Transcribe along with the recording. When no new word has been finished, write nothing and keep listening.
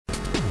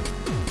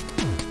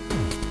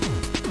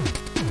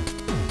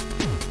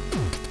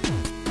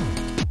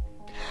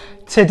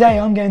Today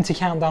I'm going to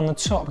count down the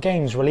top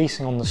games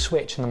releasing on the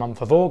Switch in the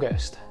month of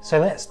August, so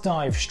let's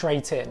dive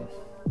straight in.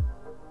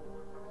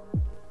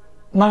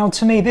 Now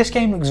to me this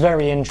game looks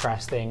very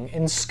interesting.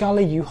 In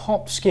Scully you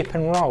hop, skip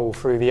and roll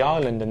through the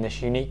island in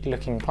this unique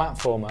looking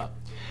platformer.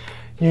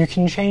 You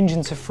can change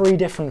into 3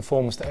 different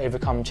forms to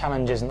overcome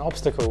challenges and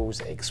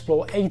obstacles,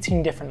 explore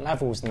 18 different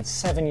levels and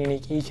 7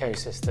 unique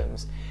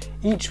ecosystems,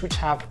 each which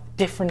have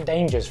different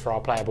dangers for our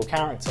playable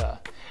character.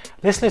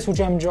 This little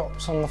gem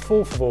drops on the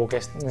 4th of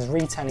August and is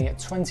retailing at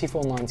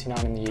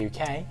 $24.99 in the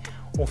UK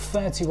or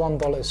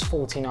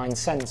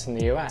 $31.49 in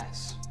the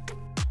US.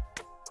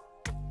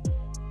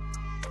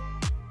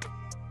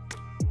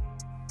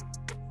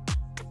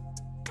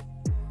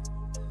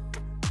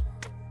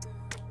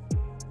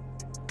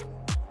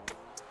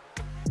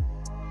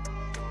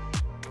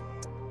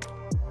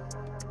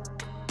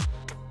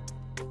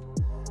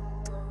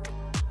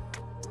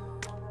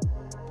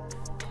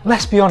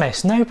 Let's be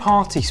honest, no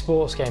party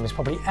sports game is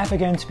probably ever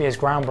going to be as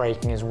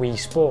groundbreaking as Wii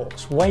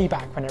Sports, way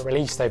back when it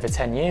released over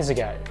 10 years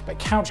ago, but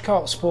couch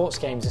co-op sports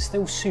games are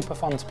still super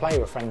fun to play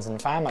with friends and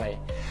family.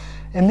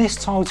 In this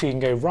title you can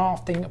go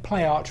rafting,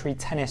 play archery,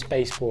 tennis,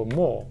 baseball and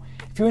more.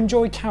 If you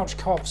enjoy couch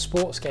co-op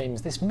sports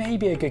games, this may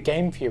be a good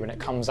game for you when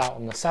it comes out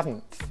on the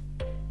 7th.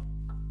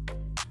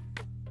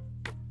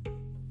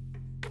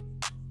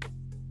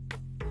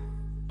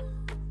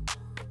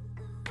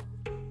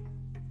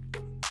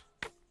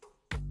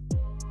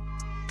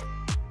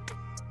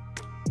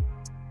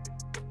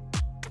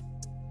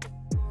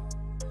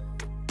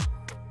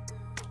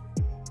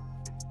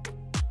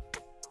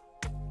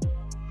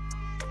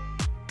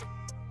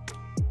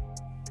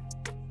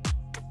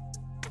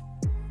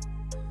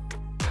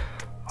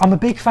 I'm a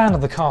big fan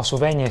of the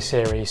Castlevania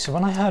series, so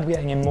when I heard we were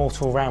getting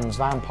Immortal Realms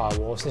Vampire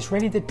Wars, this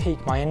really did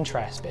pique my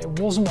interest, but it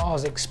wasn't what I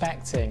was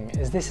expecting,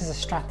 as this is a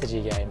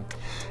strategy game.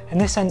 In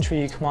this entry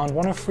you command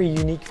one of 3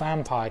 unique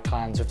vampire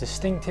clans with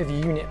distinctive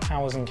unit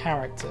powers and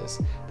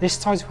characters. This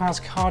title has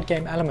card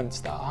game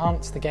elements that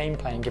enhance the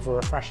gameplay and give a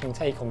refreshing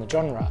take on the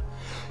genre.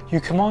 You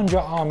command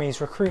your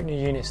armies, recruit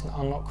new units and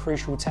unlock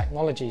crucial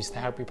technologies to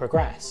help you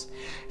progress.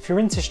 If you're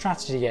into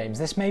strategy games,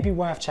 this may be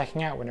worth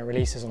checking out when it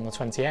releases on the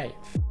 28th.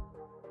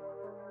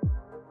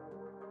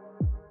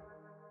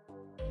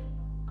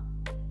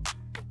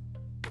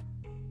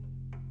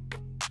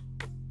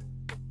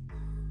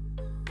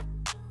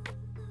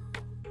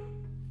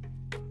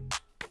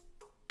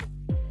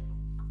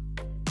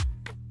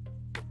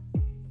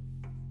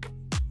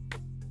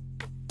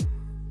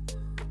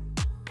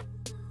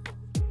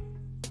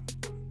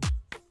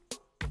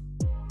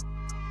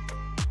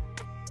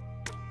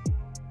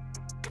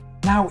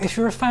 Now, if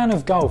you're a fan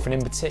of golf and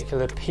in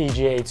particular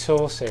PGA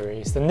Tour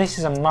series, then this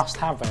is a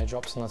must-have when it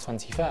drops on the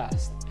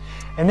 21st.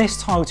 In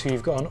this title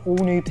you've got an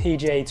all-new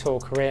PGA Tour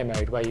career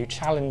mode where you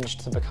challenge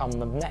to become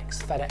the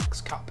next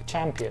FedEx Cup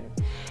champion.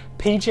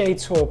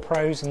 PGA Tour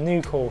pros and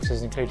new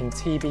courses including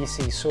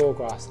TBC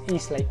Sawgrass,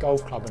 Eastlake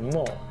Golf Club and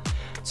more.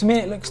 To me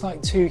it looks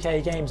like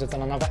 2K Games have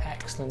done another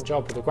excellent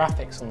job with the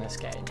graphics on this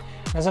game,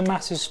 and as a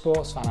massive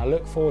sports fan I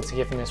look forward to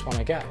giving this one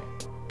a go.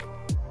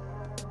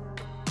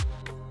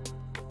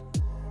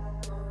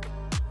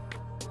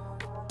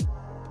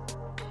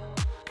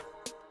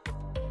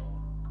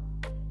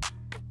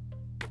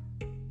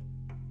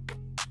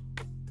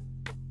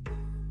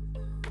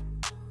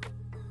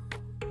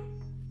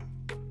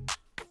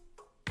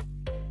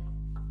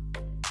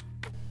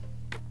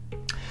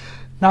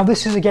 Now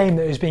this is a game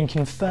that has been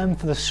confirmed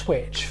for the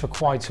Switch for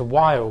quite a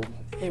while.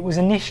 It was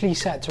initially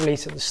set to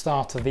release at the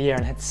start of the year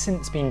and had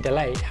since been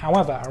delayed.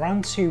 However,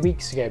 around 2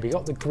 weeks ago we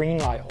got the green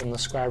light on the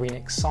Square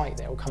Enix site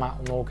that it will come out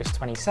on August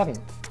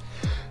 27th.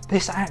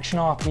 This action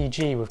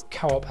RPG with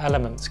co-op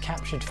elements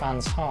captured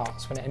fans'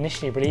 hearts when it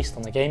initially released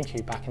on the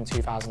GameCube back in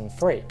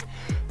 2003.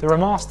 The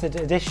remastered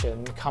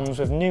edition comes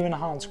with new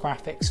enhanced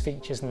graphics,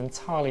 features and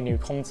entirely new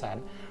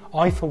content.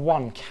 I for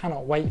one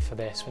cannot wait for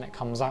this when it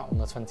comes out on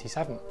the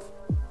 27th.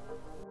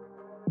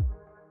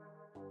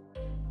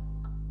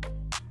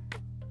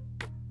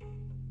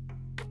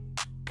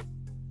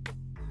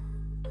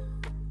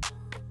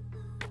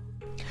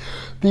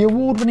 The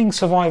award-winning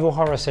survival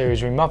horror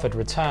series Remothered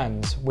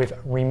returns with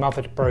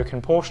Remothered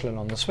Broken Porcelain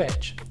on the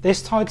Switch.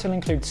 This title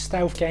includes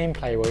stealth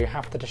gameplay where you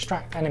have to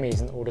distract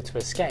enemies in order to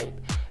escape.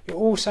 You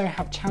also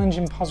have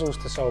challenging puzzles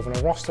to solve and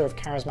a roster of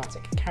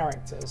charismatic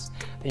characters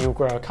that you'll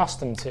grow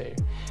accustomed to.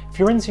 If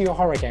you're into your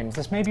horror games,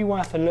 this may be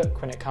worth a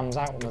look when it comes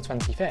out on the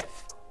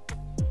 25th.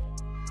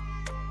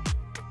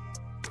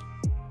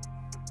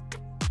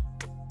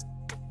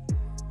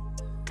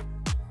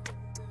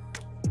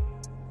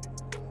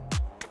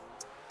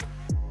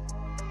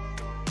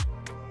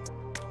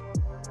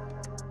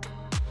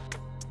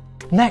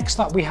 Next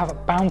up we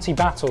have Bounty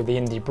Battle the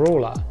Indie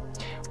Brawler,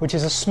 which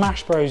is a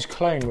Smash Bros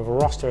clone with a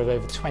roster of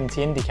over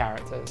 20 indie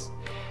characters.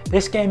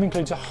 This game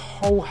includes a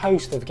whole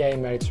host of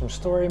game modes from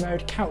story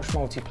mode, couch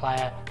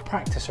multiplayer,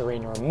 practice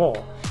arena and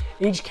more.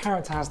 Each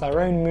character has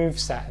their own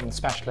moveset and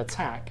special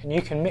attack, and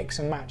you can mix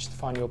and match to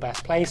find your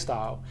best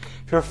playstyle.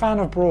 If you're a fan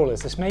of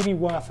brawlers, this may be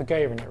worth a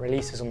go when it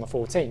releases on the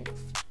 14th.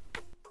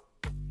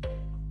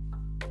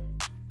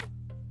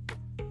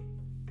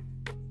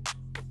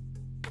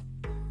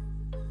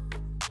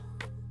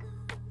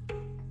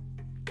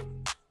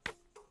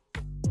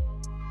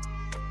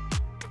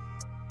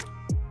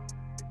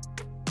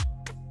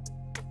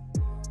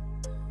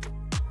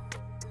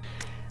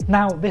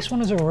 Now, this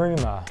one is a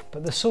rumour,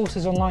 but the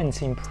sources online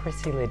seem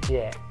pretty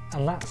legit,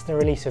 and that's the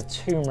release of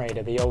Tomb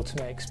Raider: The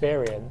Ultimate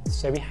Experience.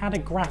 So we had a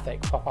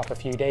graphic pop up a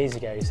few days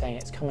ago saying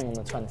it's coming on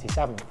the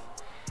 27th.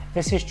 If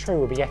this is true,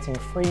 we'll be getting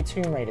 3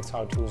 Tomb Raider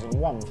titles in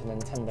one for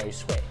Nintendo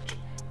Switch,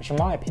 which in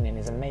my opinion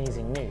is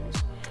amazing news.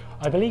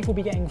 I believe we'll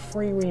be getting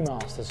 3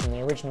 remasters from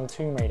the original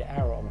Tomb Raider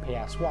era on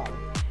PS1.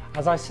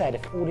 As I said,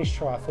 if all is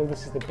true, I feel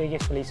this is the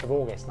biggest release of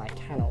August and I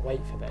cannot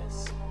wait for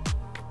this.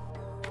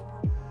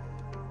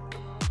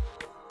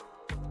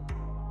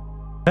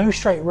 No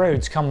Straight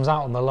Roads comes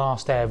out on the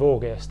last day of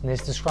August and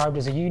is described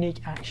as a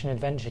unique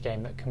action-adventure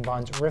game that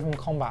combines rhythm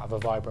combat of a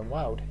vibrant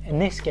world. In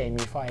this game,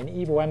 you fight an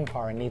evil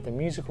empire and lead the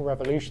musical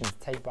revolution to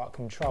take back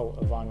control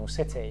of Vinyl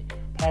City.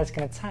 Players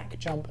can attack,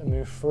 jump and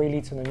move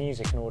freely to the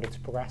music in order to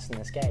progress in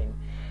this game.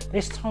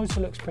 This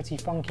title looks pretty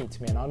funky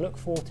to me and I look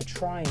forward to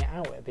trying it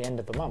out at the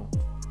end of the month.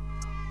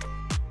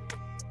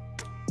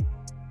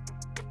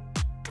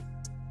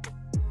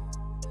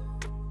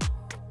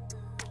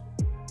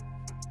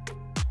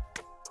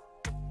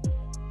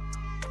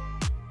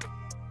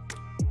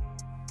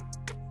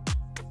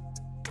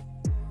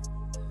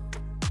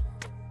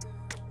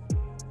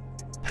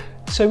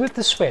 So with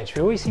the Switch,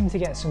 we always seem to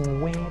get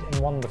some weird and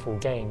wonderful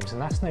games,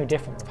 and that's no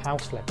different with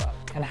House Flipper.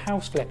 In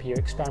House Flipper, you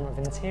experiment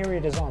with interior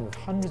design with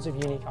hundreds of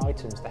unique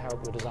items to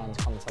help your designs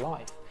come to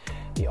life.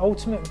 The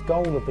ultimate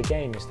goal of the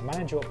game is to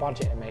manage your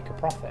budget and make a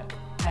profit.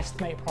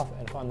 Estimate profit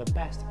and find the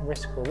best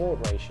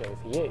risk-reward ratio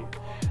for you.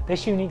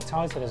 This unique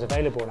title is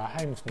available in our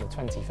homes from the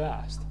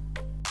 21st.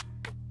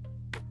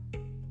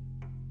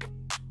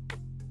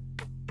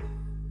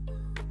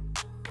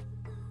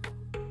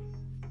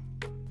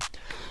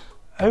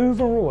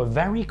 Overall, a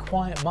very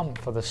quiet month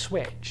for the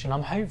Switch, and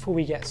I'm hopeful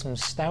we get some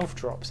stealth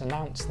drops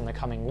announced in the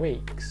coming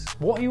weeks.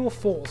 What are your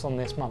thoughts on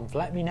this month?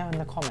 Let me know in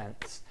the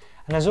comments.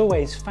 And as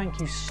always,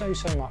 thank you so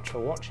much for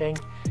watching.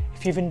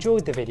 If you've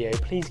enjoyed the video,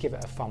 please give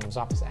it a thumbs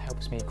up as it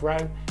helps me grow,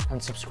 and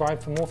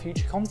subscribe for more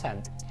future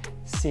content.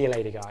 See you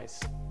later, guys.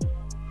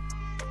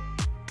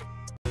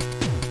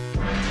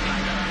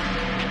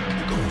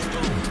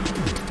 Go.